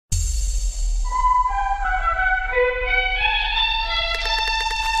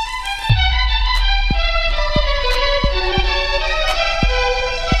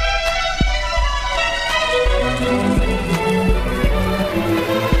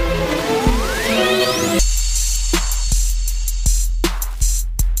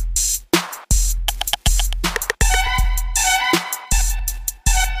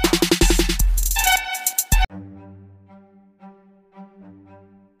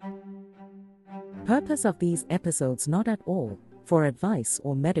Purpose of these episodes not at all for advice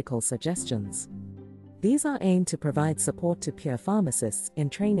or medical suggestions. These are aimed to provide support to peer pharmacists in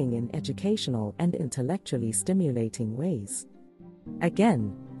training in educational and intellectually stimulating ways.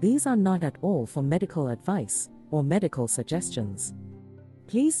 Again, these are not at all for medical advice or medical suggestions.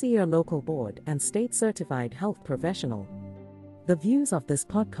 Please see your local board and state-certified health professional. The views of this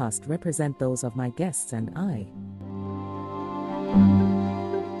podcast represent those of my guests and I.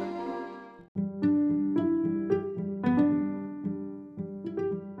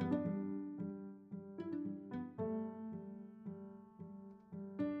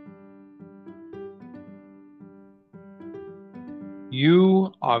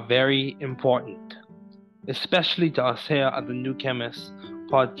 You are very important, especially to us here at the New Chemist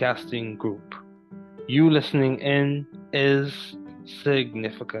podcasting group. You listening in is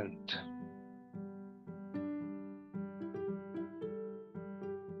significant.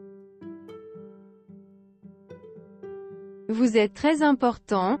 Vous êtes très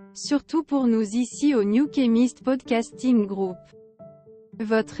important, surtout pour nous ici au New Chemist Podcasting Group.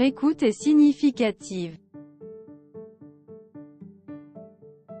 Votre écoute est significative.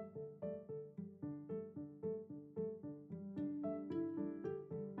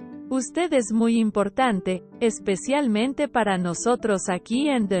 Usted es muy importante, especialmente para nosotros aquí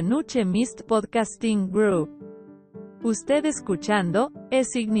en The New Chemist Podcasting Group. Usted escuchando, es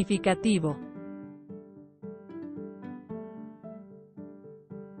significativo.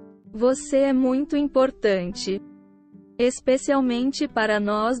 Você é muito importante. Especialmente para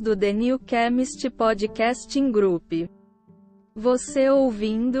nós do The New Chemist Podcasting Group. Você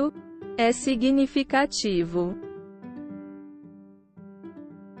ouvindo, é significativo.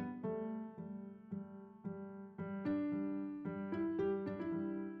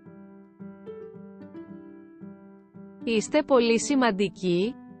 Είστε πολύ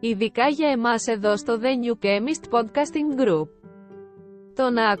σημαντικοί, ειδικά για εμάς εδώ στο The New Chemist Podcasting Group. Το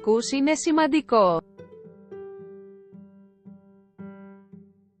να ακούς είναι σημαντικό.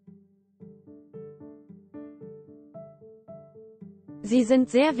 Sie sind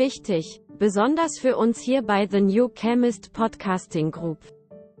sehr wichtig, besonders für uns hier bei The New Chemist Podcasting Group.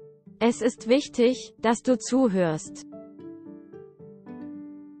 Es ist wichtig, dass du zuhörst.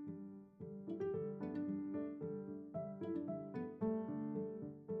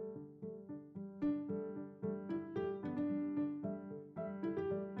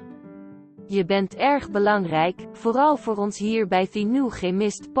 Je bent erg belangrijk, vooral voor ons hier bij The New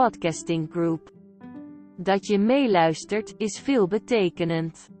Chemist Podcasting Group. Dat je meeluistert, is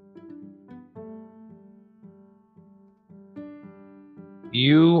veelbetekenend.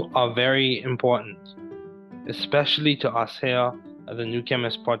 You are very important, especially to us here at the New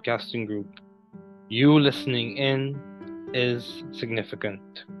Chemist podcasting group. You listening in is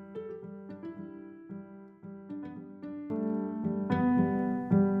significant.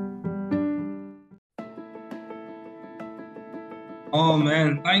 Oh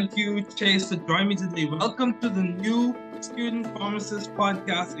man, thank you, Chase, for joining me today. Welcome to the new Student Pharmacist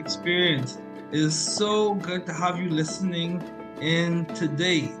podcast experience. It is so good to have you listening in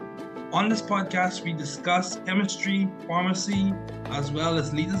today. On this podcast, we discuss chemistry, pharmacy, as well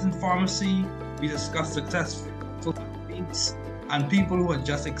as leaders in pharmacy. We discuss successful athletes and people who are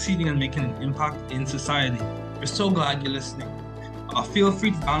just exceeding and making an impact in society. We're so glad you're listening. Feel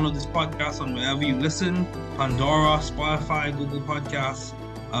free to download this podcast on wherever you listen, Pandora, Spotify, Google Podcasts,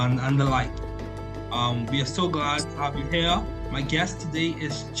 and the like. We are so glad to have you here. My guest today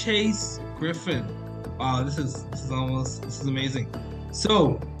is Chase Griffin. Wow, this is amazing.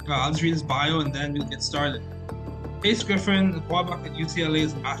 So I'll just read his bio and then we'll get started. Chase Griffin, the quarterback at UCLA,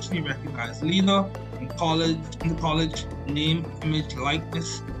 is a nationally recognized leader in the college name, image,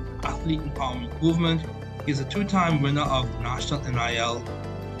 likeness, athlete empowerment movement. He is a two-time winner of the National NIL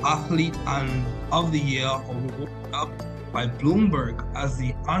Athlete and of the Year award up by Bloomberg as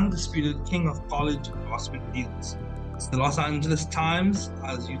the undisputed king of college endorsement deals. The Los Angeles Times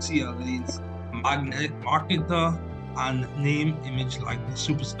as UCLA's magnetic marketer and name, image, likeness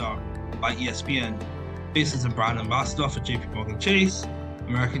superstar by ESPN. Chase is a brand ambassador for JPMorgan Chase,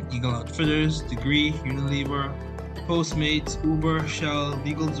 American Eagle Outfitters, Degree, Unilever, Postmates, Uber, Shell,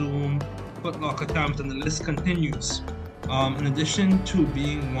 LegalZoom, Foot Locker Times, and the list continues. In addition to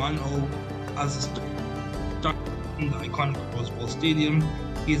being 1-0 as a star in the iconic Rose Bowl Stadium,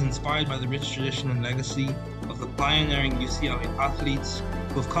 he is inspired by the rich tradition and legacy of the pioneering UCLA athletes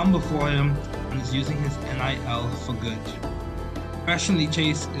who have come before him and is using his NIL for good. Professionally,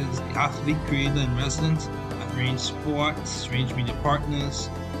 Chase is the athlete creator in residence at Range Sports, Range Media Partners.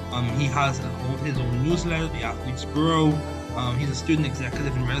 He has his own newsletter, The Athletes Bureau. He's a student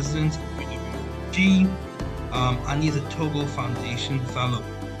executive in residence at G, and he's a Togo Foundation Fellow.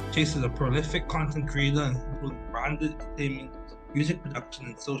 Chase is a prolific content creator and includes branded entertainment, music production,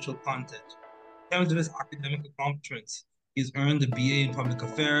 and social content. In terms of his academic accomplishments, he's earned a BA in Public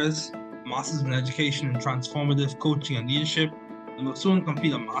Affairs, Masters in Education and Transformative Coaching and Leadership, and will soon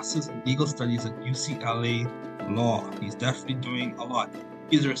complete a Master's in Legal Studies at UCLA Law. He's definitely doing a lot.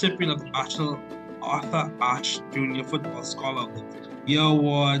 He's a recipient of the National Arthur Ashe Jr. Football Scholar of the Year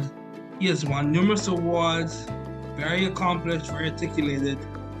Award. He has won numerous awards, very accomplished, very articulated.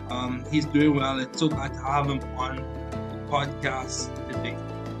 He's doing well. It's so glad to have him on the podcast today.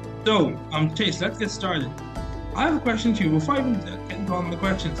 So, Chase, let's get started. I have a question to you. Before I even get into all my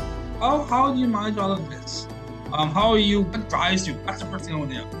questions, how do you manage all of this? How are you? What drives you? That's the first thing I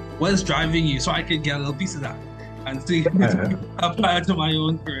want to know. What is driving you? So I can get a little piece of that and see apply it to my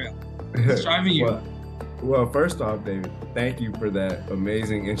own career. What's driving you? Well, first off, David, thank you for that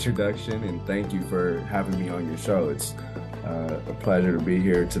amazing introduction, and thank you for having me on your show. It's a pleasure to be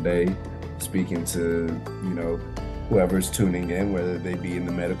here today, speaking to whoever's tuning in, whether they be in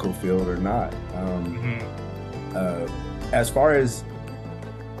the medical field or not. As far as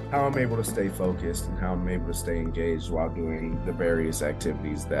how I'm able to stay focused and how I'm able to stay engaged while doing the various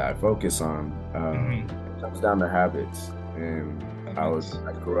activities that I focus on, it comes down to habits. And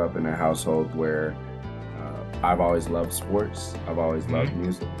I grew up in a household where I've always loved sports, I've always loved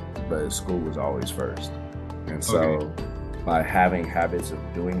music, but school was always first. And so by having habits of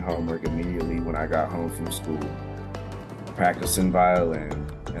doing homework immediately when I got home from school, practicing violin,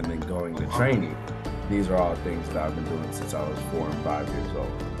 and then going to training, these are all things that I've been doing since I was 4 and 5 years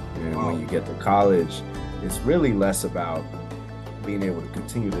old. And when you get to college, it's really less about being able to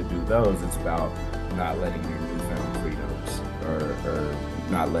continue to do those. It's about not letting your newfound freedoms or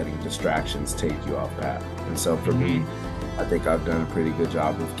not letting distractions take you off path. And so for me, I think I've done a pretty good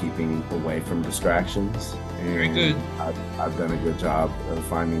job of keeping away from distractions. And very good. I've done a good job of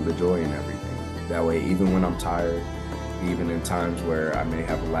finding the joy in everything. That way, even when I'm tired, even in times where I may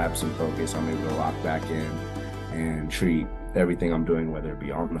have a lapse in focus, I'm able to lock back in and treat everything I'm doing, whether it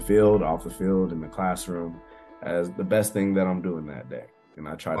be on the field, off the field, in the classroom, as the best thing that I'm doing that day. And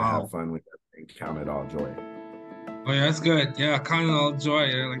I try to have fun with everything, count it all joy. Oh yeah, that's good. Yeah, count it all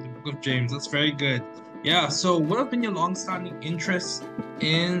joy, like the book of James. That's very good. Yeah, so what have been your long-standing interests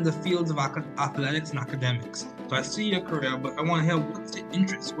in the fields of athletics and academics? So I see your career, but I want to hear what's your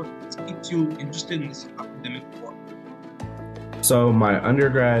interest? What keeps you interested in this academic work? So my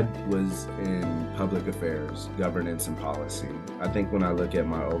undergrad was in public affairs, governance, and policy. I think when I look at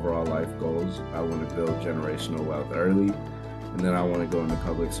my overall life goals, I want to build generational wealth early, and then I want to go into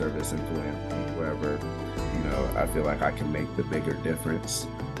public service and philanthropy, wherever I feel like I can make the bigger difference,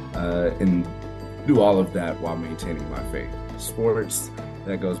 and do all of that while maintaining my faith. Sports,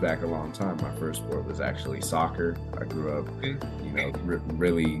 that goes back a long time. My first sport was actually soccer. I grew up,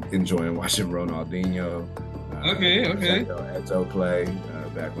 really enjoying watching Ronaldinho. Eto play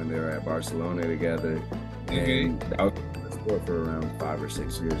back when they were at Barcelona together. And that was the sport for around 5 or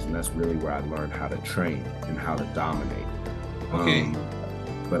 6 years, and that's really where I learned how to train and how to dominate.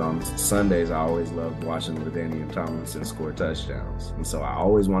 But on Sundays, I always loved watching LaDainian Tomlinson score touchdowns. And so I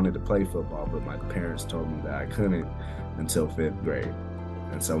always wanted to play football, but my parents told me that I couldn't until 5th grade.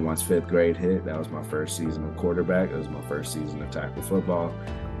 And so once 5th grade hit, that was my first season of quarterback. It was my first season of tackle football.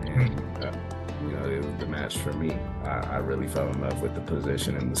 And, it was the match for me. I really fell in love with the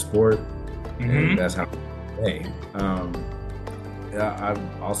position and the sport. And that's how I play.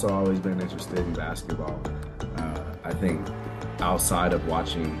 I've also always been interested in basketball. I think outside of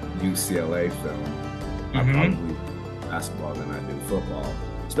watching UCLA film, I probably basketball than I do football,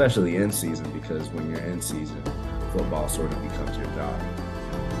 especially in season, because when you're in season, football sort of becomes your job.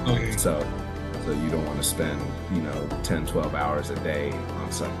 So you don't want to spend 10, 12 hours a day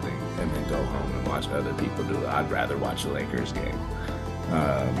on something and then go home and watch other people do it. I'd rather watch a Lakers game.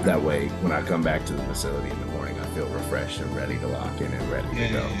 That way, when I come back to the facility in the morning, I feel refreshed and ready to lock in and ready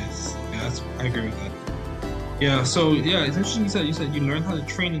to go. I agree with that. Yeah, so it's interesting you said you learned how to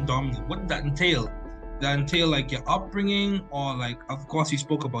train and dominate. What did that entail? Did that entail like your upbringing, or like, of course you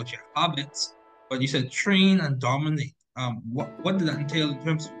spoke about your habits, but you said train and dominate. What did that entail in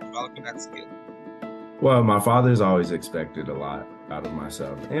terms of developing that skill? Well, my father's always expected a lot out of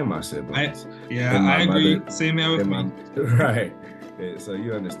myself and my siblings. I agree. Same here with me. Right. So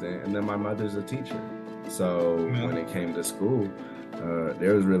you understand. And then my mother's a teacher. So when it came to school,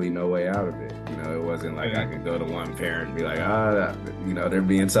 there was really no way out of it. It wasn't like I could go to one parent and be like, they're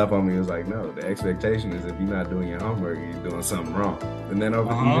being tough on me. It was like, no, the expectation is if you're not doing your homework, you're doing something wrong. And then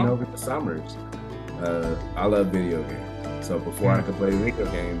even over the summers, I love video games. So before I could play video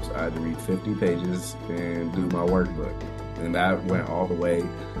games, I had to read 50 pages and do my workbook. And that went all the way,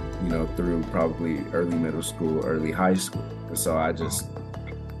 you know, through probably early middle school, early high school. And so I just,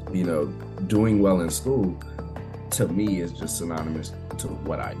 you know, doing well in school to me is just synonymous to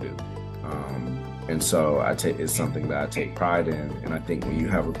what I do. And so it's something that I take pride in. And I think when you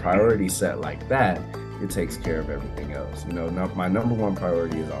have a priority set like that, it takes care of everything else. You know, my number one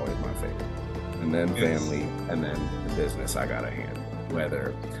priority is always my faith, and then family, and then the business I got to handle,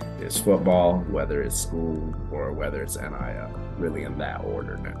 whether it's football, whether it's school, or whether it's NIL, really in that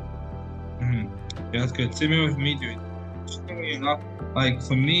order now. Yeah, that's good. Same with me, dude. Interestingly enough, like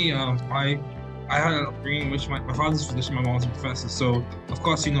for me, I had an upbringing in which my father's a physician, my mom's a professor. So, of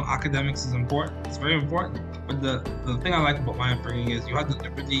course, you know, academics is important. It's very important. But the thing I like about my upbringing is you had the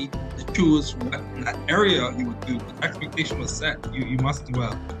liberty to choose what in that area you would do. The expectation was set. You must do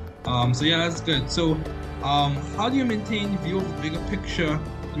well. So, yeah, that's good. So, how do you maintain the view of the bigger picture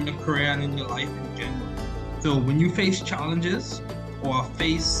in your career and in your life in general? So, when you face challenges or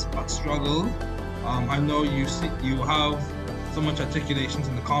face a struggle, I know you have so much articulations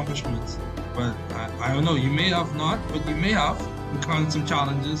and accomplishments. But I don't know, you may have not, but you may have encountered some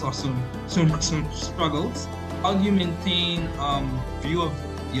challenges or some struggles. How do you maintain view of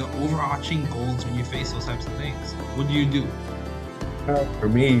your overarching goals when you face those types of things? What do you do? For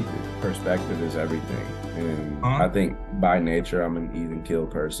me, perspective is everything. And I think by nature, I'm an even keel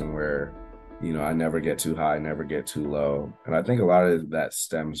person where, you know, I never get too high, never get too low. And I think a lot of that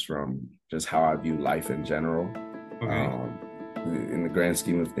stems from just how I view life in general. Okay. In the grand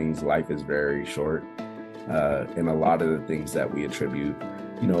scheme of things, life is very short. And a lot of the things that we attribute,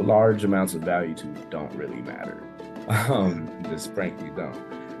 you know, large amounts of value to don't really matter. Just frankly don't.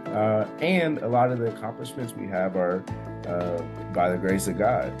 And a lot of the accomplishments we have are by the grace of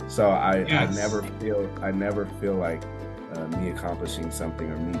God. So I never feel like me accomplishing something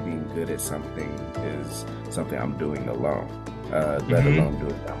or me being good at something is something I'm doing alone, let alone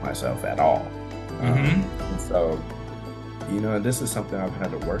doing it by myself at all. So, you know, this is something I've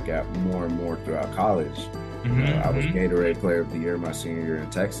had to work at more and more throughout college. You know, I was Gatorade Player of the Year my senior year in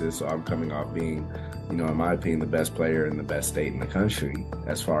Texas, so I'm coming off being, you know, in my opinion, the best player in the best state in the country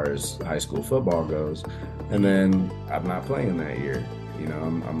as far as high school football goes. And then I'm not playing that year. You know,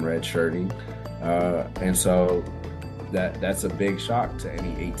 I'm redshirting. And so that's a big shock to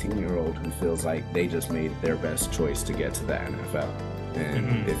any 18-year-old who feels like they just made their best choice to get to the NFL.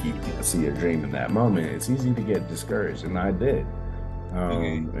 And if you can't see your dream in that moment, it's easy to get discouraged, and I did.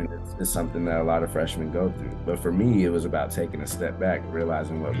 And it's something that a lot of freshmen go through. But for me, it was about taking a step back,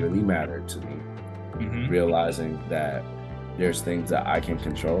 realizing what really mattered to me, realizing that there's things that I can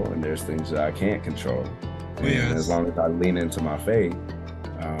control and there's things that I can't control. And as long as I lean into my faith,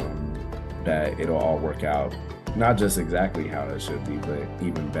 that it'll all work out, not just exactly how it should be, but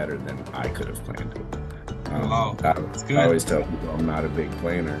even better than I could have planned it. I always tell people I'm not a big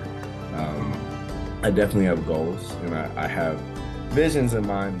planner. I definitely have goals, and I have visions in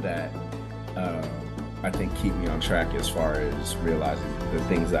mind that I think keep me on track as far as realizing the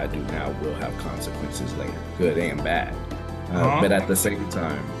things that I do now will have consequences later, good and bad. But at the same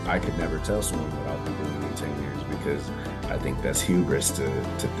time, I could never tell someone what I'll be doing in 10 years because I think that's hubris to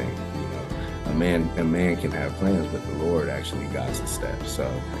think, you know, a man can have plans, but the Lord actually guides the steps. So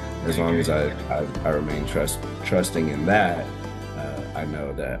as long as I remain trusting in that, I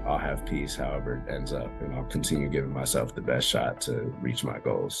know that I'll have peace however it ends up, and I'll continue giving myself the best shot to reach my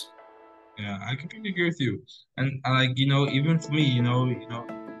goals. Yeah, I completely agree with you. And like, you know, even for me, you know,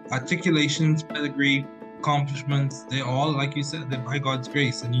 articulations, pedigree, accomplishments, they all, like you said, they're by God's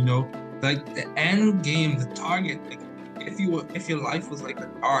grace. And you know, like the end game, the target, like if your life was like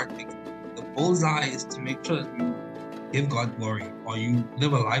an art, like the bullseye is to make sure that you give God glory, or you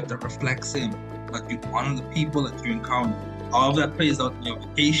live a life that reflects Him, that you honor the people that you encounter. All of that plays out in your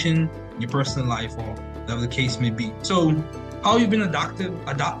vacation, in your personal life, or whatever the case may be. So, how have you been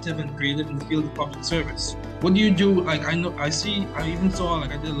adaptive and creative in the field of public service? What do you do? Like I even saw,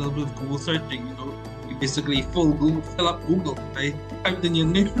 like I did a little bit of Google searching. You know, you basically fill up Google. I typed in your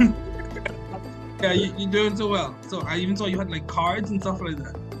name. Yeah, you're doing so well. So I even saw you had like cards and stuff like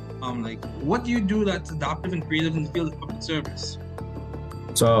that. Like, what do you do that's adaptive and creative in the field of public service?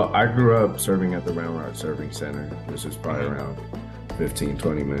 So I grew up serving at the Ramrod Serving Center, which is probably around 15,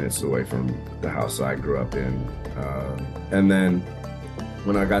 20 minutes away from the house I grew up in. And then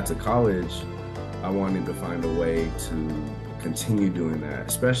when I got to college, I wanted to find a way to continue doing that,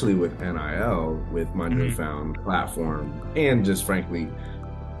 especially with NIL, with my newfound platform, and just frankly,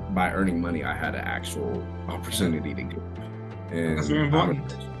 by earning money, I had an actual opportunity to give. And that's very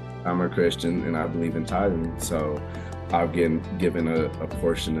important. I'm a Christian and I believe in tithing. So I've given a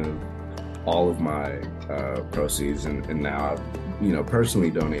portion of all of my proceeds, and now I've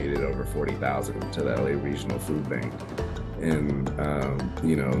personally donated over 40,000 to the LA Regional Food Bank, and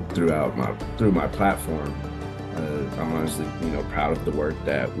through my platform, I'm honestly proud of the work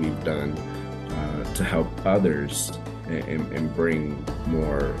that we've done to help others and bring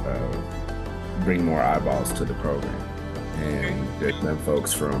more eyeballs to the program. And there's been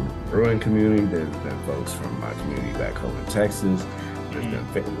folks from Bruin community, there's been folks from my community back home in Texas, there's been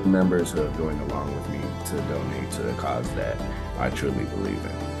family members who have joined along with me to donate to the cause that I truly believe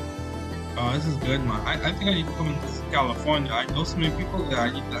in. Oh, this is good, man. I think I need to come to California. I know so many people there.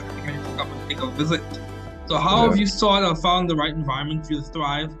 I think I need to come and take a visit. So how have you sort of found the right environment for you to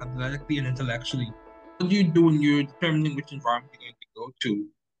thrive athletically and intellectually? What do you do when you're determining which environment you're going to go to?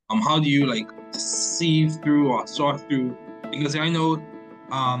 How do you sieve through or sort through? Because I know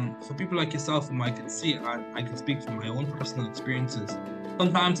for people like yourself whom I can see, I can speak from my own personal experiences.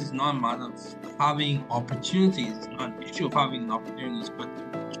 Sometimes it's not a matter of having opportunities, it's not an issue of having opportunities, but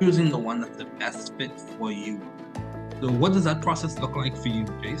choosing the one that's the best fit for you. So what does that process look like for you,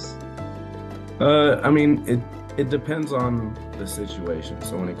 Jace? It depends on the situation.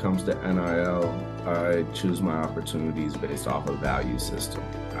 So when it comes to NIL, I choose my opportunities based off a value system.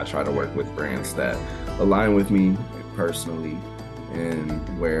 I try to work with brands that align with me personally,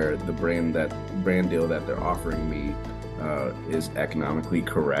 and where the brand deal that they're offering me is economically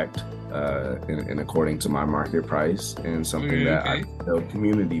correct and according to my market price, and something that I build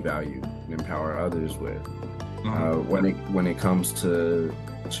community value and empower others with. When it comes to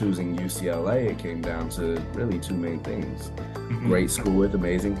choosing UCLA, it came down to really two main things. Great school with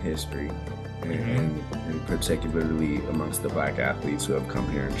amazing history, and particularly amongst the Black athletes who have come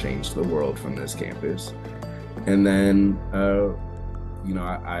here and changed the world from this campus. And then,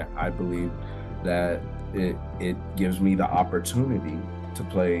 I believe that it gives me the opportunity to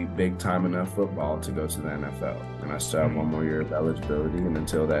play big time enough football to go to the NFL. And I still have one more year of eligibility, and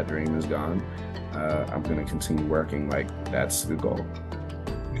until that dream is gone, I'm going to continue working like that's the goal.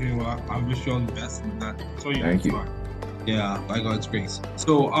 Okay, well, I wish you all the best in that. Thank you. Yeah, by God's grace.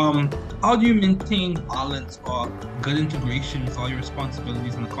 So, how do you maintain balance or good integration with all your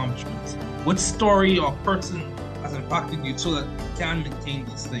responsibilities and accomplishments? What story or person has impacted you so that you can maintain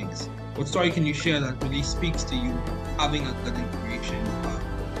these things? What story can you share that really speaks to you having a good integration,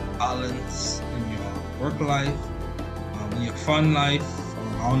 balance in your work life, in your fun life?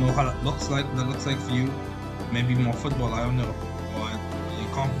 I don't know how that looks like. What that looks like for you? Maybe more football. I don't know. Or your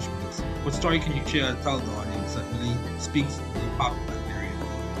accomplishments. What story can you share to tell the audience that really speaks to the pop in that area?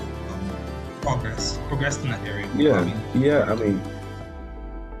 Progress in that area.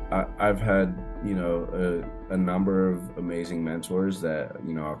 I've had a number of amazing mentors that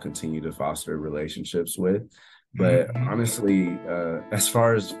I'll continue to foster relationships with, but honestly, as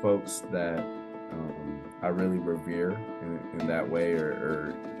far as folks that I really revere in that way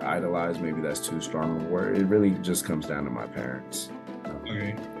or idolize, maybe that's too strong of a word, it really just comes down to my parents.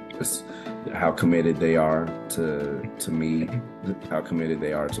 Just how committed they are to me, how committed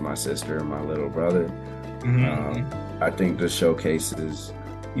they are to my sister and my little brother. I think this showcases,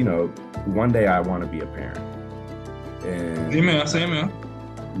 one day I want to be a parent. And same here.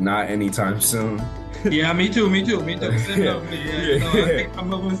 Not anytime soon. Yeah, me too. Same here. I think I'm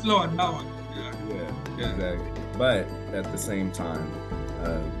moving slow on that one. Yeah, exactly. But at the same time,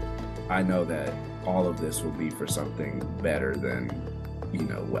 I know that all of this will be for something better than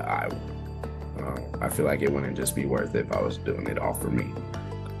what I feel like it wouldn't just be worth it if I was doing it all for me.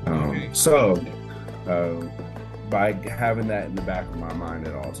 By having that in the back of my mind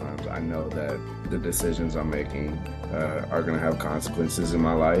at all times, I know that the decisions I'm making are going to have consequences in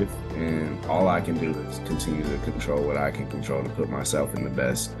my life, and all I can do is continue to control what I can control to put myself in the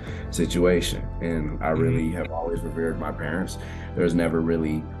best situation. And I really have always revered my parents. There's never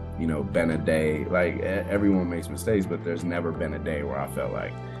really, been a day, like everyone makes mistakes, but there's never been a day where I felt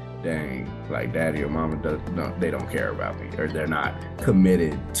like, dang, like daddy or mama, they don't care about me, or they're not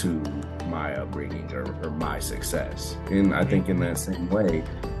committed to my upbringing or my success. And I think in that same way,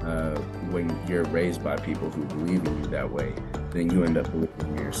 when you're raised by people who believe in you that way, then you end up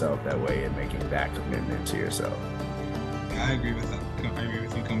believing in yourself that way and making that commitment to yourself. Yeah, I agree with that. I agree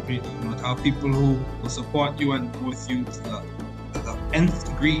with you completely. To have people who will support you and go with you to the nth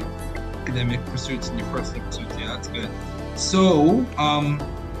degree, academic pursuits and your personal pursuits. Yeah, that's good. So,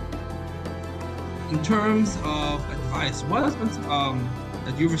 in terms of advice, what has been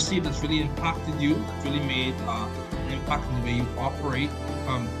that you've received that's really impacted you, that's really made an impact in the way you operate?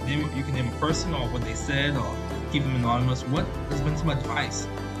 You can name a person or what they said, or keep them anonymous. What has been some advice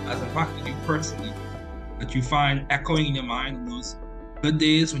that has impacted you personally that you find echoing in your mind in those good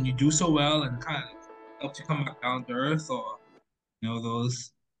days when you do so well and kind of helps you come back down to earth, or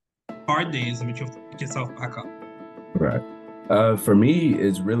those hard days in which you have to pick yourself back up? Right. For me,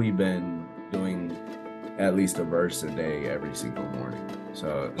 it's really been doing at least a verse a day every single morning.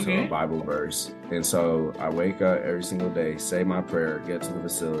 So a Bible verse. And so I wake up every single day, say my prayer, get to the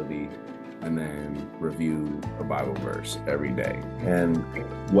facility, and then review a Bible verse every day. And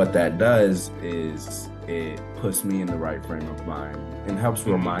what that does is it puts me in the right frame of mind and helps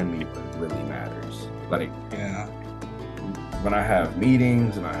remind me what really matters. Like, when I have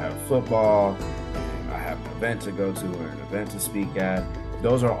meetings and I have football and I have an event to go to or an event to speak at,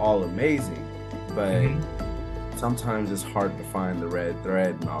 those are all amazing, but sometimes it's hard to find the red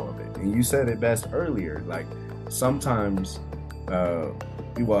thread in all of it. And you said it best earlier, like sometimes,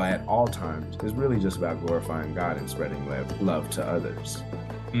 at all times, it's really just about glorifying God and spreading love to others.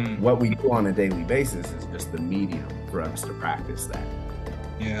 What we do on a daily basis is just the medium for us to practice that.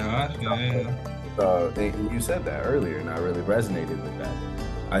 And you said that earlier, and I really resonated with that.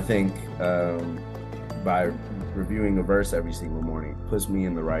 I think by reviewing a verse every single morning puts me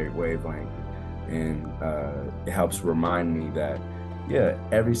in the right wavelength, and it helps remind me that,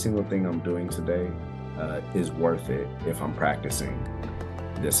 every single thing I'm doing today is worth it if I'm practicing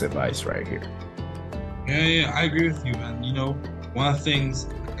this advice right here. I agree with you. And one of the things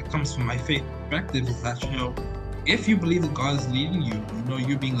that comes from my faith perspective is that if you believe that God is leading you,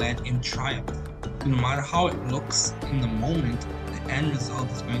 you're being led in triumph. No matter how it looks in the moment, the end result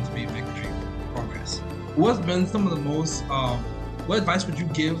is going to be victory, progress. What has been some of the most what advice would you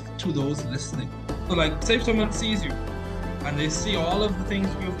give to those listening? So, like, say if someone sees you and they see all of the things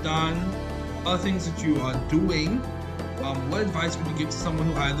you've done, all the things that you are doing, what advice would you give to someone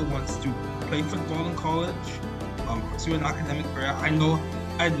who either wants to play football in college, pursue an academic career? I know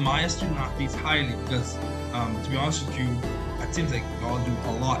I admire student athletes highly because, to be honest with you, it seems like you all do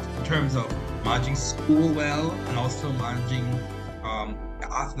a lot in terms of managing school well and also managing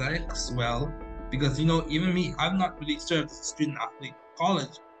athletics well. Because, even me, I've not really served as a student athlete in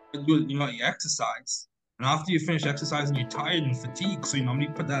college, but you exercise. And after you finish exercising, you're tired and fatigued, so you normally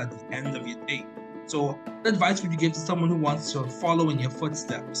put that at the end of your day. So what advice would you give to someone who wants to follow in your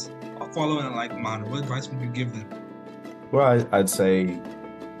footsteps or follow in a like manner? What advice would you give them? Well, I'd say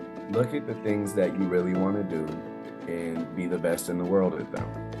look at the things that you really want to do and be the best in the world at them.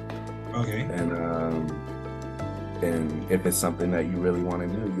 Okay. And if it's something that you really want to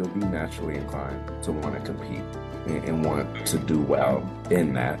do, you'll be naturally inclined to want to compete and want to do well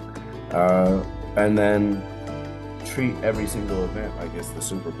in that. And then treat every single event like it's the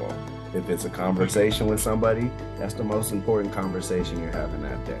Super Bowl. If it's a conversation with somebody, that's the most important conversation you're having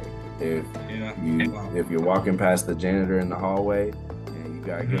that day. If you're walking past the janitor in the hallway and you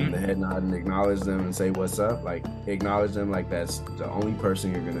gotta give them the head nod and acknowledge them and say what's up, like acknowledge them like that's the only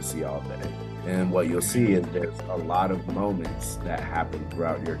person you're gonna see all day. And what you'll see is there's a lot of moments that happen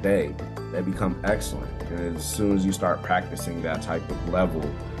throughout your day that become excellent. And as soon as you start practicing that type of level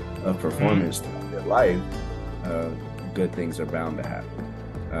of performance throughout your life, good things are bound to happen.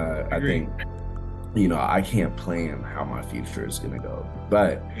 I think, I can't plan how my future is going to go,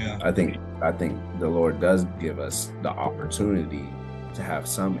 but I think the Lord does give us the opportunity to have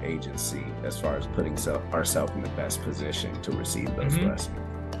some agency as far as putting ourselves in the best position to receive those blessings.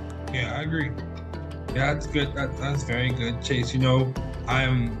 Yeah, I agree. Yeah, that's good. That's very good, Chase.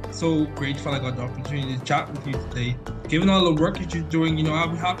 I'm so grateful I got the opportunity to chat with you today. Given all the work that you're doing, I'll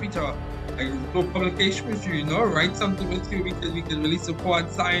be happy to do a publication with you, write something with you because we can really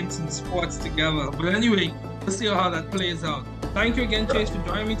support science and sports together. But anyway, we'll see how that plays out. Thank you again, Chase, for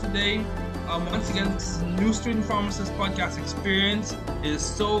joining me today. Once again, this is a new Student Pharmacist podcast experience. It is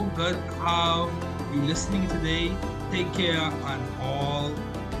so good to have you listening today. Take care and all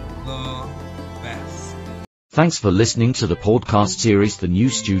the best. Thanks for listening to the podcast series The New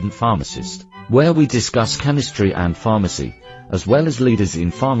Student Pharmacist, where we discuss chemistry and pharmacy, as well as leaders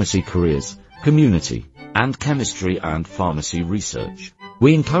in pharmacy careers, community, and chemistry and pharmacy research.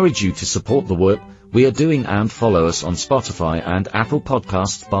 We encourage you to support the work we are doing and follow us on Spotify and Apple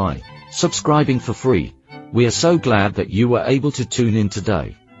Podcasts by subscribing for free. We are so glad that you were able to tune in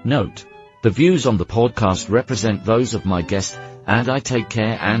today. Note: the views on the podcast represent those of my guest, and I take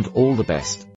care and all the best.